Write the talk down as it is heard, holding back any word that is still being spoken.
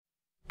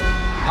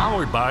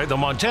Powered by the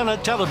Montana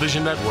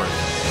Television Network.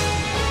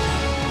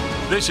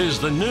 This is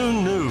the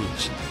Noon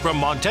News from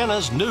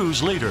Montana's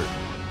news leader.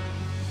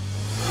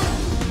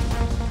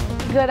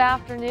 Good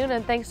afternoon,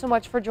 and thanks so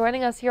much for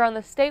joining us here on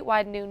the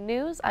Statewide Noon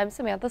News. I'm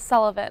Samantha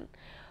Sullivan.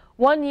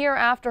 1 year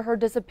after her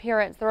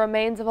disappearance, the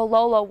remains of a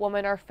Lolo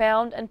woman are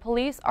found, and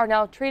police are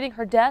now treating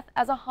her death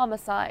as a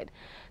homicide.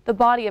 The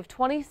body of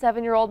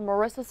 27-year-old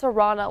Marissa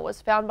Serrano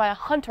was found by a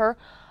hunter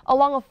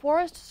along a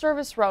Forest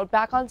Service road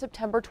back on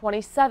September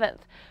 27th.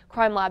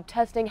 Crime lab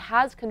testing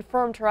has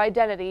confirmed her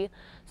identity.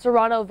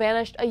 Serrano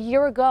vanished a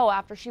year ago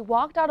after she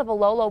walked out of a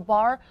Lolo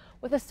bar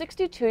with a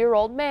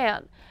 62-year-old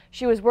man.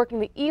 She was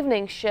working the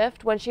evening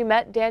shift when she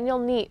met Daniel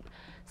Neep.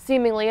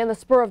 Seemingly in the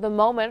spur of the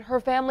moment, her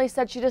family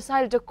said she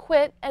decided to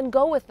quit and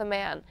go with the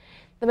man.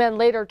 The man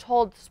later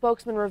told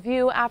Spokesman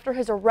Review after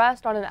his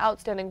arrest on an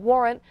outstanding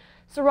warrant,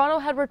 Serrano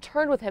had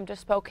returned with him to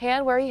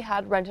Spokane, where he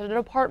had rented an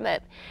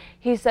apartment.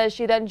 He says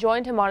she then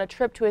joined him on a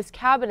trip to his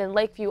cabin in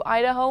Lakeview,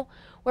 Idaho,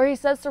 where he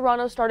says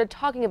Serrano started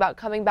talking about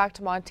coming back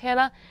to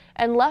Montana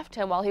and left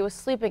him while he was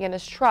sleeping in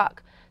his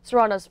truck.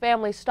 Serrano's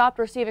family stopped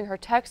receiving her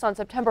texts on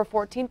September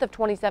 14th of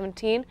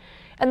 2017,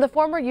 and the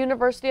former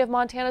University of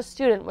Montana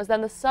student was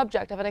then the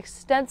subject of an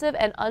extensive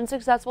and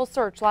unsuccessful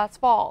search last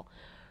fall.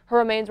 Her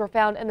remains were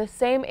found in the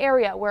same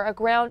area where a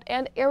ground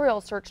and aerial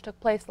search took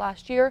place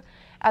last year.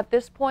 At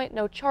this point,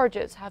 no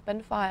charges have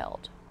been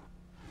filed.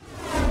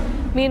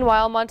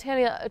 Meanwhile,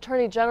 Montana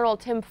Attorney General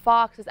Tim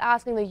Fox is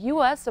asking the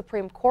U.S.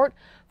 Supreme Court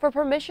for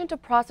permission to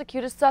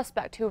prosecute a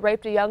suspect who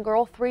raped a young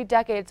girl 3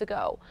 decades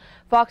ago.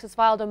 Fox has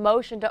filed a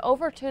motion to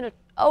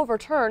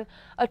overturn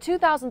a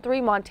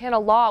 2003 Montana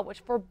law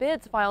which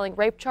forbids filing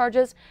rape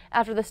charges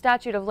after the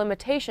statute of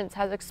limitations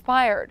has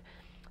expired.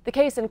 The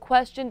case in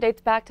question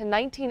dates back to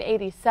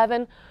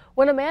 1987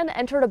 when a man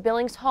entered a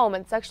Billings home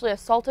and sexually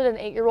assaulted an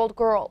 8-year-old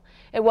girl.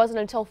 It wasn't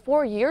until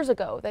 4 years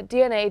ago that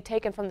DNA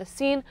taken from the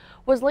scene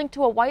was linked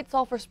to a White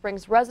Sulphur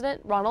Springs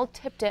resident, Ronald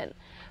Tipton.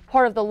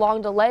 Part of the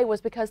long delay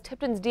was because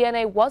Tipton's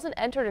DNA wasn't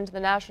entered into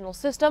the national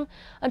system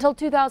until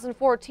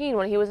 2014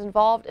 when he was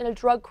involved in a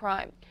drug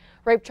crime.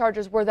 Rape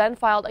charges were then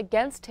filed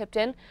against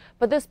Tipton,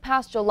 but this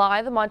past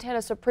July, the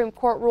Montana Supreme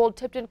Court ruled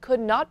Tipton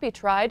could not be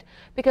tried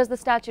because the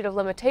statute of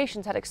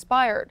limitations had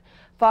expired.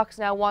 Fox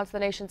now wants the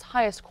nation's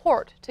highest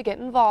court to get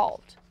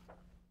involved.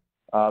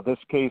 This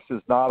case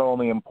is not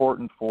only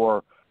important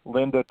for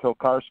Linda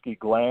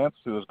Tokarski-Glantz,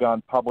 who has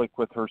gone public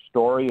with her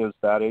story as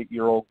that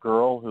 8-year-old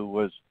girl who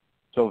was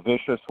so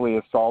viciously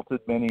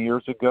assaulted many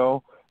years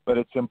ago, but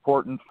it's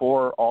important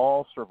for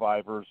all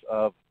survivors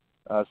of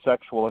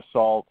sexual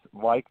assault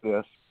like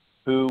this,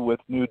 who with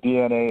new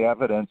DNA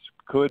evidence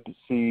could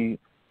see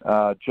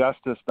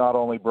justice not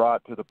only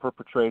brought to the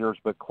perpetrators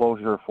but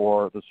closure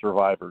for the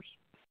survivors.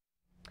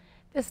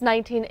 This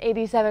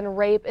 1987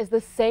 rape is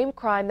the same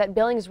crime that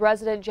Billings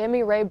resident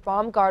Jamie Ray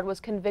Baumgard was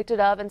convicted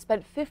of and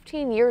spent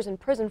 15 years in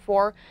prison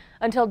for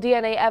until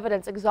DNA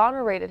evidence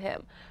exonerated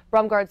him.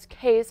 Baumgard's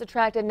case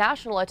attracted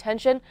national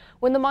attention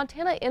when the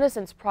Montana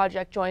Innocence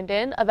Project joined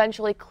in,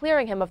 eventually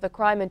clearing him of the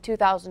crime in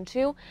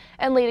 2002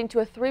 and leading to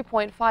a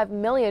 $3.5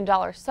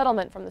 million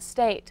settlement from the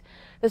state.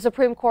 The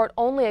Supreme Court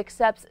only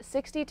accepts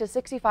 60 to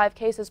 65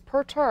 cases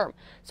per term,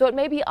 so it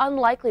may be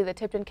unlikely the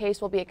Tipton case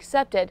will be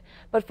accepted,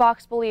 but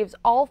Fox believes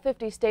all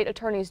 50 state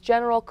attorneys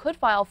general could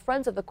file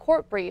Friends of the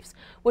Court briefs,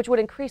 which would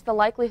increase the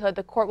likelihood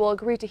the court will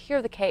agree to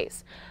hear the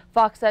case.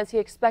 Fox says he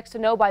expects to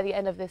know by the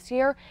end of this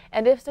year,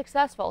 and if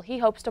successful, he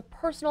hopes to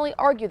personally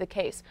argue the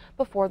case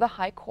before the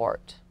High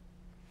Court.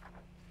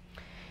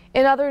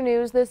 In other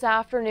news this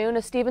afternoon, a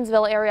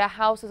Stevensville area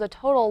house is a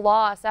total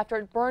loss after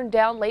it burned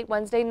down late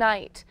Wednesday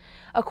night.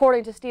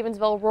 According to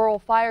Stevensville Rural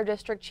Fire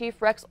District Chief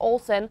Rex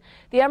Olson,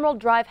 the Emerald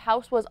Drive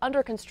house was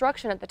under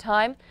construction at the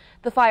time.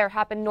 The fire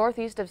happened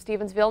northeast of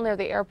Stevensville near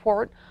the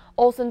airport.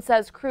 Olson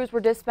says crews were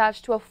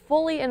dispatched to a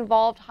fully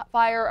involved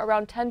fire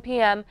around 10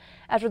 p.m.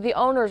 after the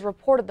owners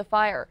reported the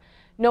fire.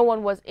 No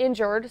one was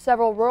injured.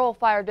 Several rural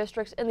fire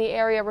districts in the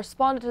area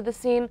responded to the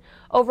scene,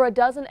 over a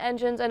dozen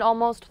engines and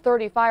almost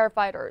 30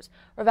 firefighters.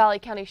 Ravalli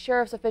County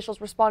Sheriff's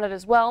officials responded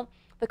as well.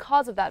 The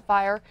cause of that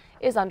fire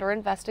is under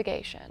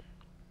investigation.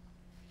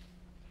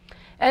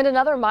 And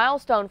another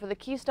milestone for the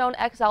Keystone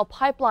XL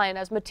pipeline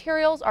as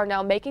materials are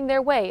now making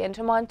their way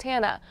into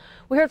Montana.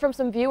 We heard from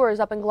some viewers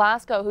up in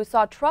Glasgow who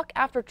saw truck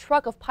after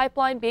truck of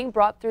pipeline being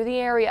brought through the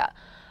area.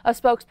 A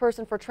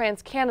spokesperson for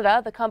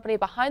TransCanada, the company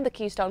behind the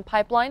Keystone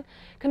Pipeline,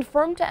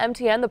 confirmed to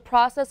MTN the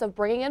process of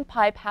bringing in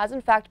pipe has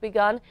in fact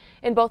begun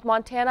in both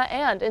Montana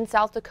and in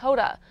South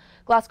Dakota.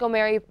 Glasgow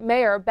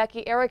Mayor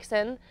Becky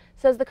Erickson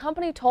says the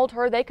company told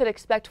her they could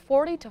expect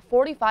 40 to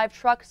 45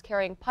 trucks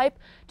carrying pipe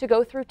to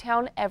go through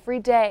town every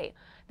day.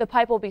 The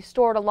pipe will be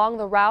stored along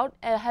the route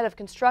ahead of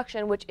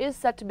construction, which is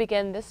set to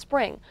begin this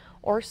spring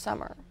or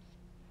summer.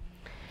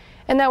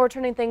 And now we're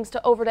turning things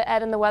over to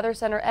Ed in the Weather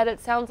Center. Ed,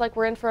 it sounds like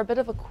we're in for a bit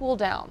of a cool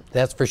down.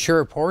 That's for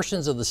sure.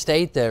 Portions of the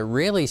state that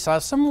really saw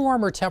some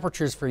warmer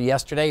temperatures for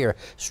yesterday or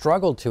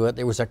struggled to it.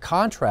 There was a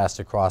contrast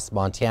across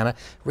Montana.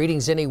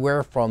 Readings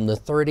anywhere from the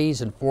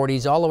 30s and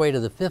 40s all the way to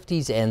the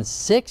 50s and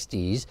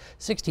 60s.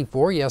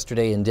 64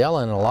 yesterday in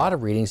Dillon, and a lot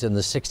of readings in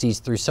the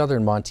 60s through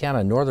southern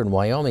Montana, northern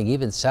Wyoming,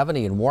 even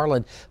 70 in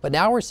Warland. But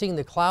now we're seeing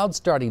the clouds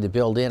starting to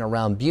build in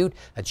around Butte.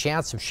 A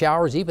chance of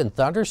showers, even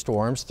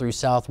thunderstorms through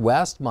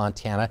southwest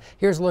Montana.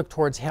 Here's a look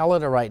towards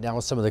Helena right now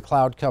with some of the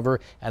cloud cover,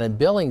 and in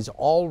Billings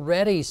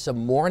already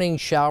some morning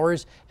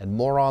showers and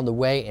more on the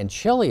way, and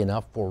chilly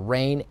enough for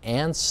rain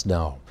and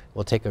snow.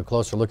 We'll take a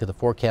closer look at the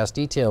forecast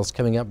details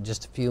coming up in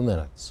just a few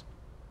minutes.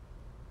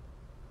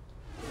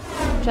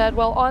 Jed,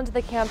 well, on to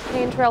the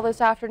campaign trail this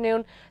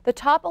afternoon. The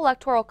top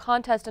electoral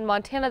contest in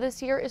Montana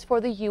this year is for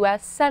the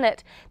U.S.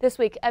 Senate. This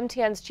week,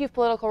 MTN's chief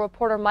political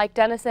reporter Mike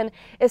Dennison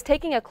is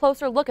taking a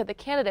closer look at the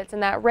candidates in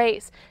that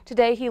race.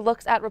 Today, he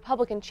looks at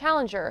Republican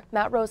challenger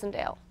Matt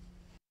Rosendale.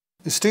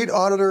 State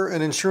Auditor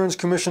and Insurance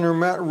Commissioner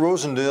Matt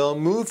Rosendale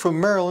moved from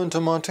Maryland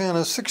to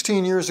Montana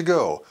 16 years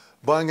ago,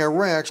 buying a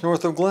ranch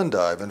north of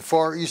Glendive in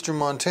far eastern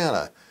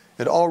Montana.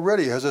 It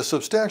already has a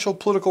substantial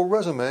political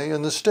resume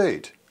in the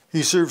state.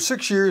 He served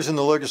 6 years in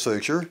the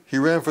legislature. He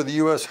ran for the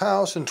U.S.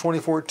 House in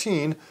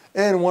 2014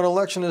 and won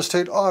election as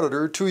state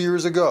auditor 2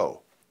 years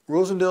ago.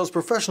 Rosendale's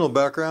professional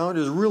background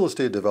is real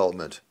estate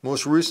development.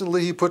 Most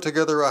recently, he put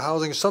together a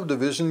housing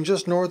subdivision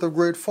just north of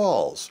Great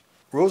Falls.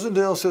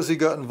 Rosendale says he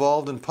got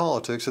involved in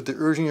politics at the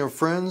urging of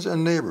friends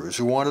and neighbors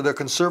who wanted a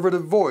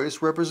conservative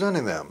voice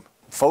representing them.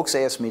 Folks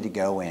asked me to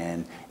go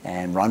in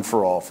and run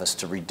for office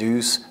to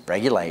reduce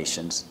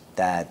regulations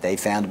that they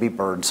found to be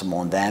burdensome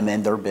on them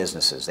and their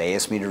businesses. They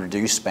asked me to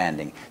reduce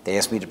spending. They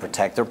asked me to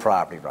protect their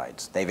property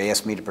rights. They've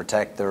asked me to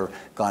protect their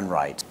gun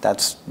rights.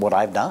 That's what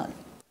I've done.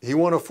 He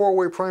won a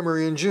four-way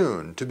primary in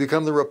June to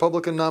become the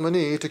Republican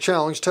nominee to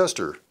challenge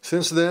Tester.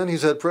 Since then,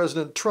 he's had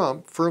President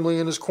Trump firmly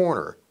in his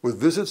corner, with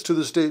visits to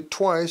the state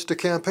twice to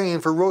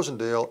campaign for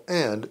Rosendale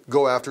and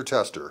go after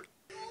Tester.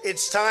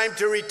 It's time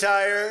to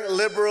retire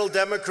liberal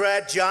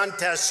Democrat John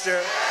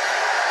Tester.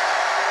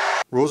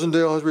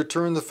 Rosendale has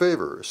returned the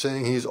favor,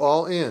 saying he's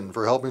all in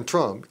for helping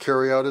Trump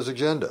carry out his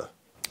agenda.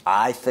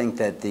 I think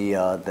that the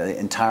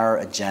entire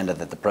agenda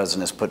that the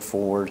president has put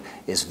forward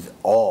is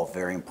all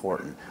very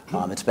important.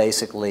 It's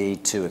basically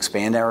to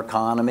expand our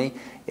economy,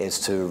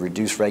 it's to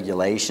reduce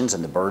regulations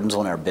and the burdens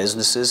on our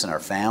businesses and our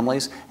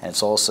families, and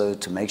it's also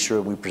to make sure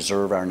we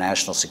preserve our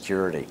national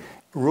security.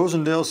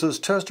 Rosendale says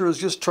Tester is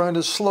just trying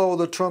to slow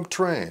the Trump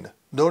train,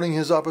 noting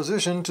his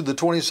opposition to the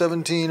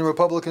 2017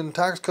 Republican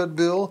tax cut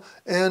bill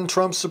and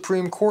Trump's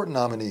Supreme Court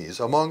nominees,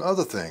 among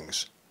other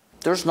things.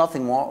 There's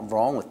nothing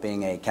wrong with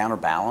being a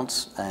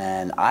counterbalance,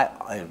 and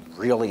I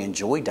really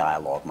enjoy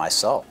dialogue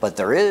myself. But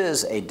there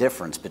is a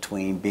difference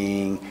between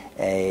being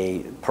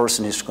a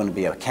person who's going to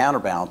be a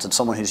counterbalance and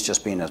someone who's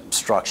just being an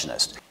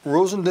obstructionist.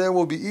 Rosendale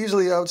will be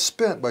easily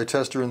outspent by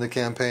Tester in the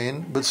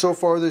campaign, but so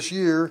far this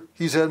year,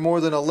 he's had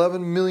more than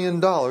 $11 million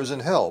in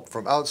help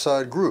from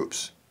outside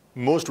groups.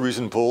 Most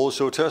recent polls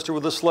show Tester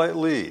with a slight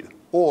lead,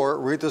 or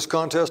rate this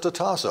contest a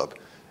toss-up.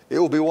 It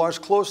will be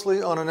watched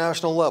closely on a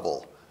national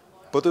level.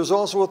 But there's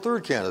also a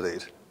third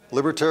candidate,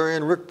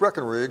 Libertarian Rick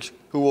Breckenridge,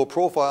 who will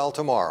profile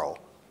tomorrow.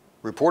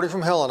 Reporting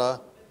from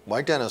Helena,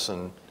 Mike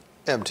Dennison,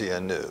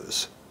 MTN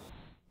News.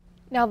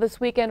 Now this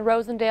weekend,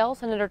 Rosendale,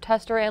 Senator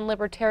Tester, and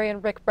Libertarian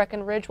Rick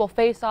Breckenridge will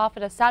face off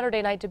in a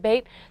Saturday night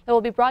debate that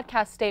will be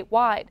broadcast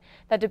statewide.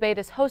 That debate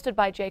is hosted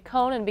by Jay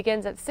Cohn and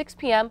begins at 6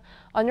 p.m.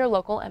 on your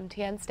local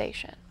MTN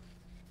station.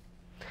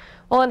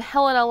 Well, in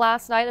Helena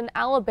last night, an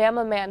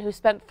Alabama man who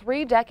spent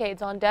 3 decades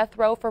on death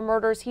row for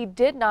murders he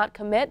did not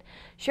commit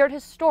shared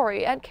his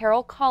story at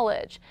Carroll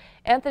College.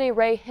 Anthony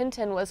Ray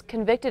Hinton was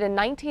convicted in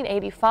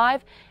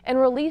 1985 and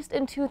released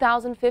in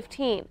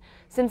 2015.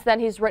 Since then,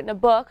 he's written a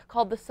book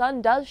called The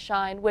Sun Does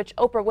Shine, which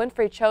Oprah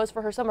Winfrey chose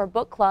for her summer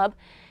book club.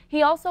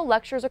 He also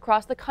lectures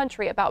across the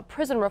country about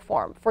prison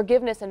reform,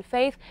 forgiveness and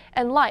faith,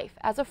 and life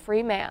as a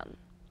free man.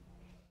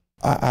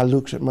 I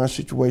look at my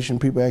situation,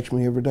 people ask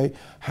me every day,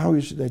 how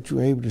is it that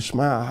you're able to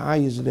smile? How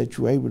is it that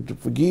you're able to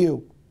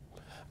forgive?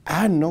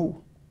 I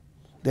know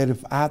that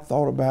if I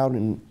thought about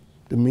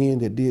the men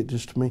that did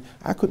this to me,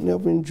 I could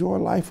never enjoy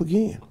life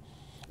again.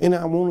 And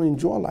I want to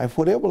enjoy life.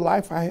 Whatever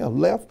life I have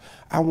left,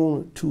 I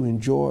want to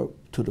enjoy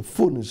it to the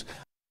fullness.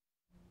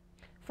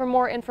 For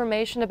more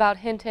information about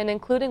Hinton,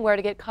 including where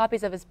to get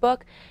copies of his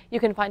book, you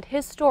can find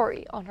his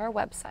story on our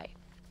website.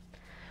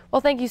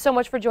 Well, thank you so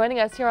much for joining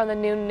us here on the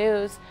Noon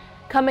News.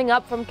 Coming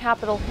up from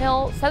Capitol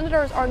Hill,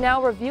 senators are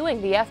now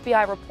reviewing the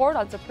FBI report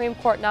on Supreme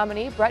Court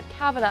nominee Brett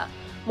Kavanaugh.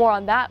 More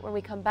on that when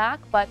we come back,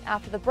 but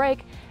after the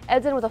break,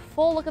 Ed's in with a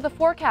full look at the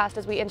forecast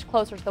as we inch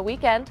closer to the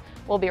weekend.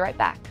 We'll be right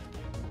back.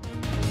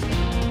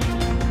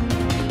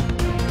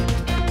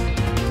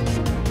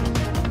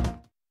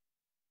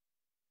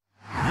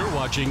 You're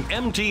watching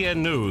MTN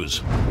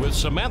News with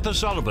Samantha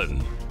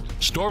Sullivan.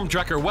 Storm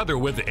Tracker weather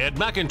with Ed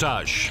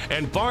McIntosh,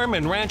 and farm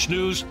and ranch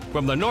news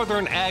from the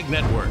Northern Ag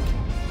Network.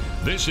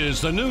 This is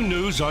the Noon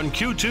News on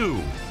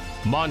Q2.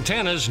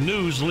 Montana's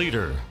news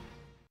leader.